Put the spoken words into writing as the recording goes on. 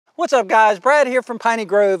What's up guys, Brad here from Piney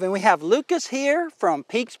Grove, and we have Lucas here from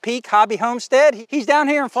Peaks Peak Hobby Homestead. He's down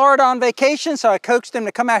here in Florida on vacation, so I coaxed him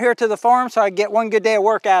to come out here to the farm so I could get one good day of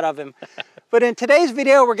work out of him. But in today's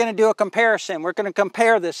video, we're gonna do a comparison. We're gonna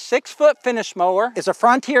compare this 6-foot finish mower. It's a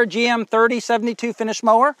Frontier GM3072 finish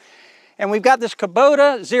mower. And we've got this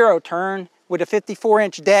Kubota zero-turn with a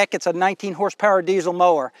 54-inch deck. It's a 19 horsepower diesel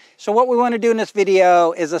mower. So what we want to do in this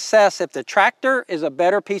video is assess if the tractor is a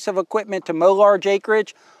better piece of equipment to mow large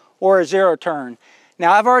acreage or a zero-turn.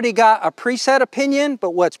 Now I've already got a preset opinion,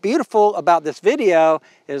 but what's beautiful about this video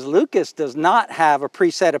is Lucas does not have a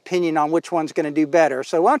preset opinion on which one's going to do better.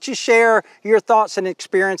 So why don't you share your thoughts and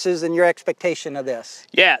experiences and your expectation of this?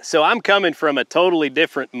 Yeah, so I'm coming from a totally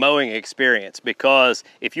different mowing experience, because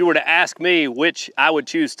if you were to ask me which I would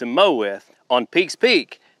choose to mow with, on Peaks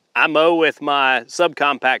Peak, I mow with my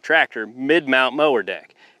subcompact tractor mid-mount mower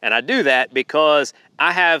deck. And I do that because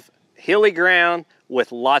I have hilly ground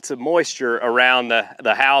with lots of moisture around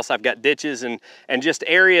the house. I've got ditches and just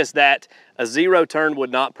areas that a zero-turn would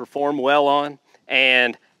not perform well on.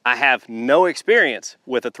 And I have no experience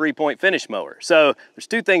with a 3-point finish mower. So there's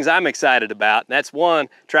two things I'm excited about. That's one,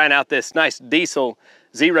 trying out this nice diesel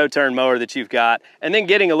zero-turn mower that you've got, and then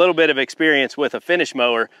getting a little bit of experience with a finish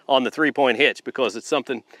mower on the 3-point hitch, because it's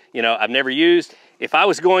something, you know, I've never used. If I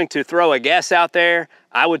was going to throw a guess out there,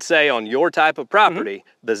 I would say on your type of property,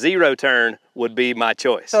 the zero-turn would be my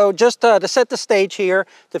choice. So just to set the stage here,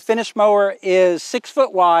 the finish mower is 6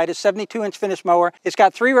 foot wide, a 72-inch finish mower. It's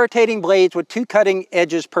got 3 rotating blades with 2 cutting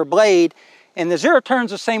edges per blade, and the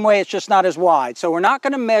zero-turn's the same way, it's just not as wide. So we're not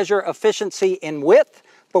gonna measure efficiency in width,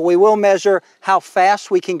 but we will measure how fast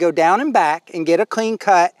we can go down and back and get a clean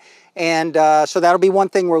cut. And so that'll be one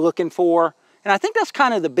thing we're looking for. And I think that's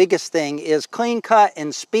kind of the biggest thing, is clean cut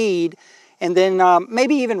and speed, and then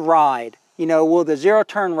maybe even ride. You know, will the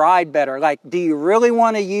zero-turn ride better? Like, do you really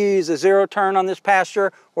want to use a zero-turn on this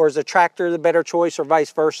pasture, or is the tractor the better choice, or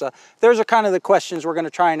vice versa? Those are kind of the questions we're going to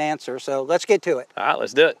try and answer, so let's get to it. All right,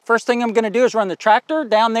 let's do it. First thing I'm going to do is run the tractor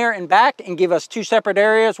down there and back and give us 2 separate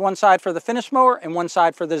areas, one side for the finish mower and one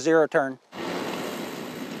side for the zero-turn.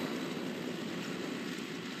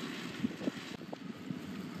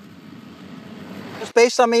 Just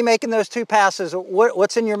based on me making those 2 passes,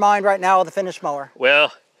 what's in your mind right now with the finish mower?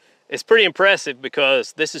 Well, it's pretty impressive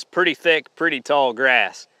because this is pretty thick, pretty tall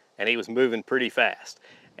grass, and he was moving pretty fast.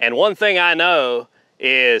 And one thing I know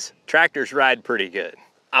is tractors ride pretty good.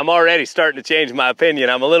 I'm already starting to change my opinion.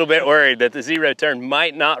 I'm a little bit worried that the zero-turn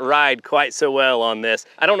might not ride quite so well on this.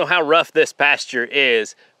 I don't know how rough this pasture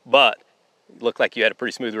is, but it looked like you had a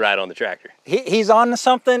pretty smooth ride on the tractor. He's on to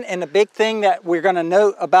something, and the big thing that we're gonna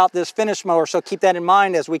note about this finish mower, so keep that in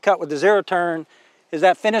mind as we cut with the zero-turn, is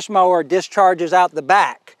that finish mower discharges out the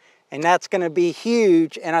back. And that's going to be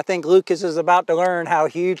huge, and I think Lucas is about to learn how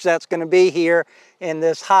huge that's going to be here in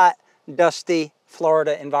this hot, dusty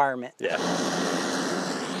Florida environment. Yeah.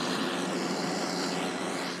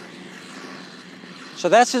 So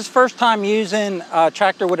that's his first time using a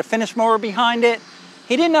tractor with a finish mower behind it.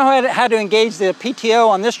 He didn't know how to engage the PTO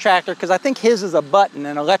on this tractor, because I think his is a button,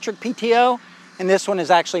 an electric PTO, and this one is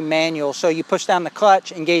actually manual. So you push down the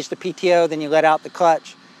clutch, engage the PTO, then you let out the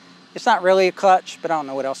clutch. It's not really a clutch, but I don't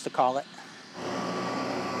know what else to call it.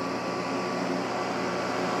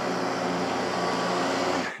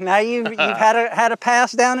 Now you've had a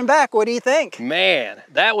pass down and back. What do you think? Man,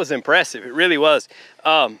 that was impressive. It really was.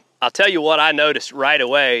 I'll tell you what I noticed right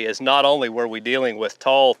away is not only were we dealing with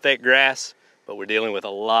tall, thick grass, but we're dealing with a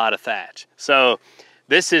lot of thatch. So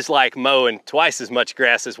this is like mowing twice as much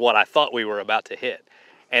grass as what I thought we were about to hit.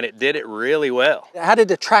 And it did it really well. How did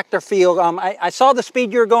the tractor feel? I saw the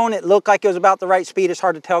speed you were going. It looked like it was about the right speed. It's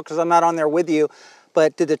hard to tell because I'm not on there with you.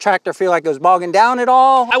 But did the tractor feel like it was bogging down at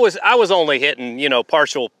all? I was only hitting, you know,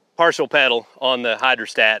 partial pedal on the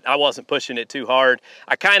hydrostat. I wasn't pushing it too hard.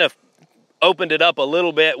 I kind of opened it up a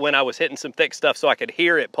little bit when I was hitting some thick stuff so I could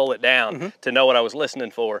hear it pull it down to know what I was listening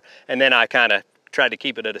for. And then I kind of tried to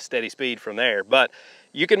keep it at a steady speed from there. But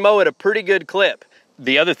you can mow at a pretty good clip.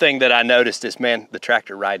 The other thing that I noticed is, man, the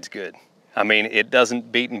tractor rides good. I mean, it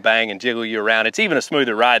doesn't beat and bang and jiggle you around. It's even a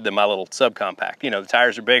smoother ride than my little subcompact. You know, the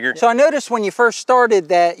tires are bigger. So I noticed when you first started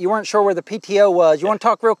that you weren't sure where the PTO was. You want to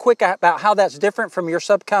talk real quick about how that's different from your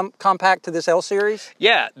subcompact to this L series?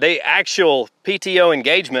 Yeah, the actual PTO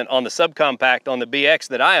engagement on the subcompact on the BX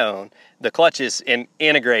that I own, the clutch is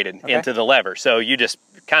integrated into the lever. So you just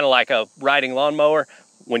kind of like a riding lawnmower.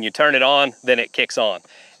 When you turn it on, then it kicks on.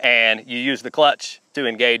 And you use the clutch to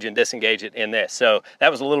engage and disengage it in this. So that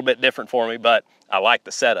was a little bit different for me, but I like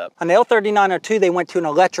the setup. On the L3902, they went to an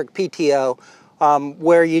electric PTO.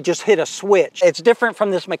 where you just hit a switch. It's different from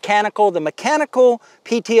this mechanical. The mechanical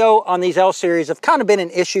PTO on these L series have kind of been an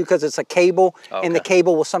issue because it's a cable, and the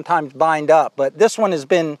cable will sometimes bind up. But this one has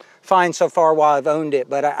been fine so far while I've owned it.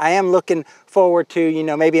 But I am looking forward to, you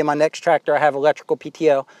know, maybe in my next tractor I have electrical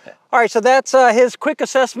PTO. All right, so that's his quick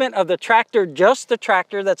assessment of the tractor, just the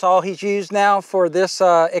tractor. That's all he's used now for this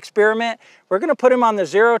experiment. We're gonna put him on the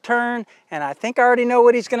zero turn, and I think I already know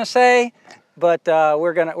what he's gonna say. But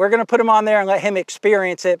we're gonna put him on there and let him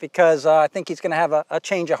experience it, because I think he's gonna have a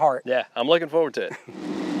change of heart. Yeah, I'm looking forward to it.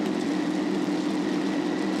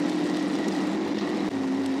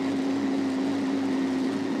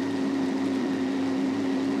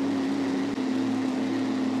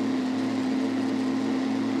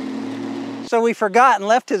 So we forgot and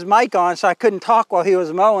left his mic on, so I couldn't talk while he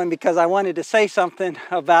was mowing, because I wanted to say something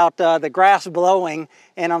about the grass blowing,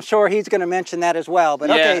 and I'm sure he's going to mention that as well. But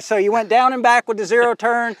okay, so you went down and back with the zero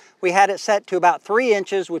turn. We had it set to about 3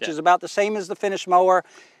 inches, which is about the same as the finished mower.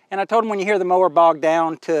 And I told him when you hear the mower bog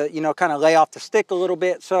down to, you know, kind of lay off the stick a little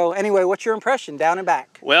bit. So anyway, what's your impression down and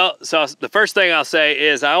back? Well, so the first thing I'll say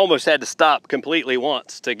is I almost had to stop completely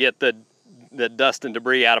once to get the dust and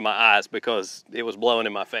debris out of my eyes, because it was blowing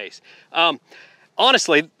in my face.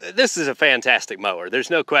 Honestly, this is a fantastic mower. There's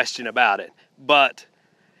no question about it, but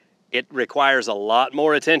it requires a lot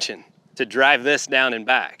more attention to drive this down and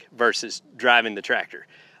back versus driving the tractor.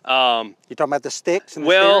 You talking about the sticks and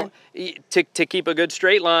the steering? To keep a good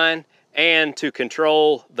straight line and to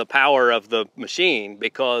control the power of the machine,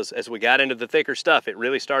 because as we got into the thicker stuff, it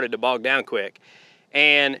really started to bog down quick.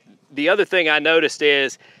 And the other thing I noticed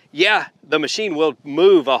is, yeah, the machine will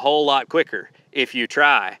move a whole lot quicker if you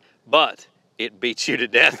try, but it beats you to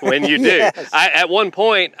death when you do. Yes. At one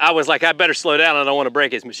point, I was like, I better slow down. I don't want to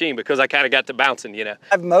break his machine, because I kind of got to bouncing, you know.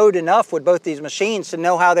 I've mowed enough with both these machines to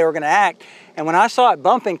know how they were going to act. And when I saw it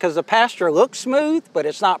bumping, because the pasture looks smooth, but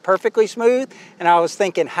it's not perfectly smooth, and I was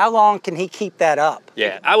thinking, how long can he keep that up?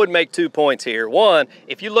 Yeah, I would make 2 points here. One,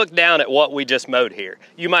 if you look down at what we just mowed here,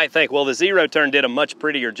 you might think, well, the zero turn did a much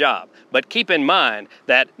prettier job. But keep in mind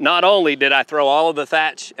that not only did I throw all of the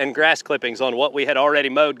thatch and grass clippings on what we had already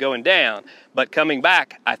mowed going down, but coming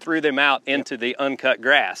back, I threw them out into the uncut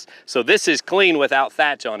grass. So this is clean without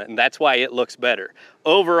thatch on it, and that's why it looks better.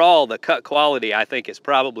 Overall, the cut quality, I think, is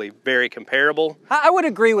probably very comparable. I would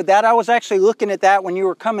agree with that. I was actually looking at that when you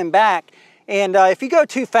were coming back. And if you go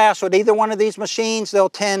too fast with either one of these machines, they'll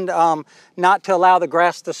tend not to allow the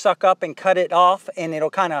grass to suck up and cut it off. And it'll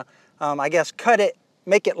kind of, I guess,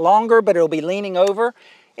 make it longer, but it'll be leaning over.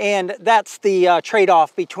 And that's the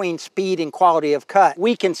trade-off between speed and quality of cut.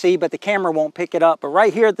 We can see, but the camera won't pick it up. But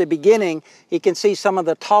right here at the beginning, you can see some of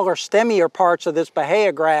the taller, stemmier parts of this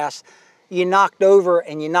Bahia grass. You knocked over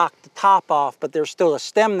and you knocked the top off, but there's still a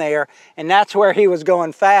stem there, and that's where he was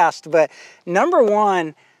going fast. But number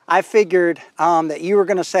one, I figured that you were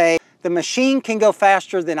gonna say, the machine can go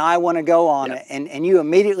faster than I wanna go on it, and you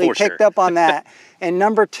immediately picked up on that. And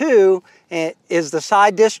number two is the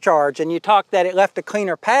side discharge, and you talked that it left a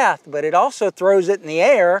cleaner path, but it also throws it in the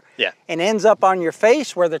air and ends up on your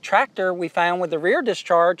face, where the tractor, we found with the rear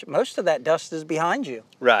discharge, most of that dust is behind you.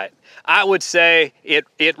 Right. I would say it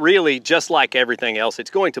really, just like everything else,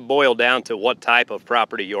 it's going to boil down to what type of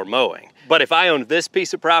property you're mowing. But if I owned this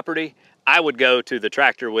piece of property, I would go to the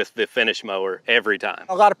tractor with the finish mower every time.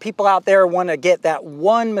 A lot of people out there want to get that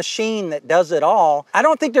one machine that does it all. I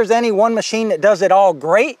don't think there's any one machine that does it all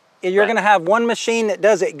great. You're going to have one machine that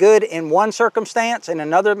does it good in one circumstance and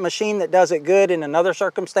another machine that does it good in another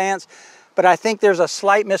circumstance. But I think there's a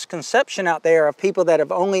slight misconception out there of people that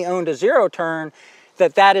have only owned a zero turn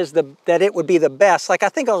that it would be the best. Like, I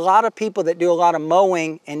think a lot of people that do a lot of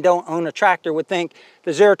mowing and don't own a tractor would think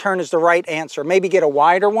the zero turn is the right answer. Maybe get a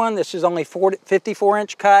wider one. This is only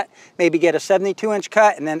 54-inch cut. Maybe get a 72-inch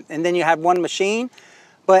cut, and then you have one machine.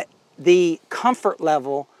 But the comfort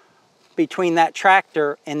level between that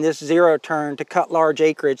tractor and this zero turn to cut large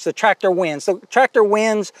acreage, the tractor wins. The tractor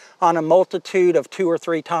wins on a multitude of 2 or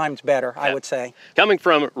 3 times better, I would say. Coming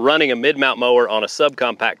from running a mid-mount mower on a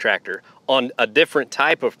subcompact tractor on a different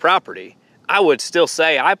type of property, I would still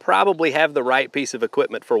say I probably have the right piece of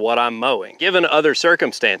equipment for what I'm mowing. Given other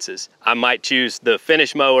circumstances, I might choose the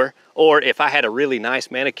finish mower, or if I had a really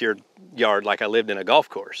nice manicured yard like I lived in a golf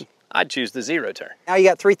course, I'd choose the zero turn. Now you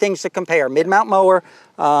got 3 things to compare: mid-mount mower,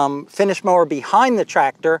 finish mower behind the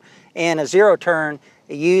tractor, and a zero turn.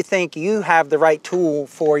 You think you have the right tool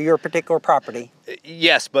for your particular property?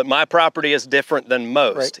 Yes, but my property is different than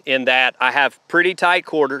most in that I have pretty tight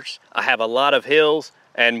quarters. I have a lot of hills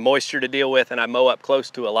and moisture to deal with, and I mow up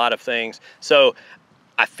close to a lot of things. So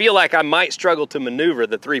I feel like I might struggle to maneuver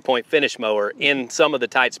the 3-point finish mower in some of the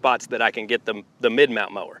tight spots that I can get the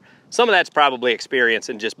mid-mount mower. Some of that's probably experience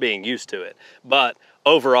and just being used to it. But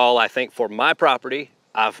overall, I think for my property,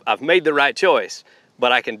 I've made the right choice,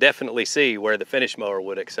 but I can definitely see where the finish mower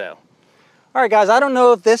would excel. All right, guys, I don't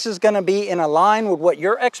know if this is going to be in line with what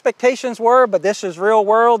your expectations were, but this is real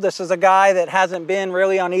world. This is a guy that hasn't been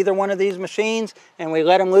really on either one of these machines, and we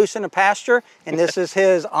let him loose in a pasture, and this is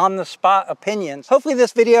his on-the-spot opinions. Hopefully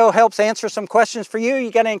this video helps answer some questions for you.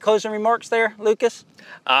 You got any closing remarks there, Lucas?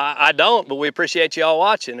 I don't, but we appreciate y'all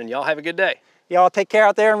watching, and y'all have a good day. Y'all take care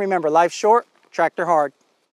out there, and remember, life's short, tractor hard.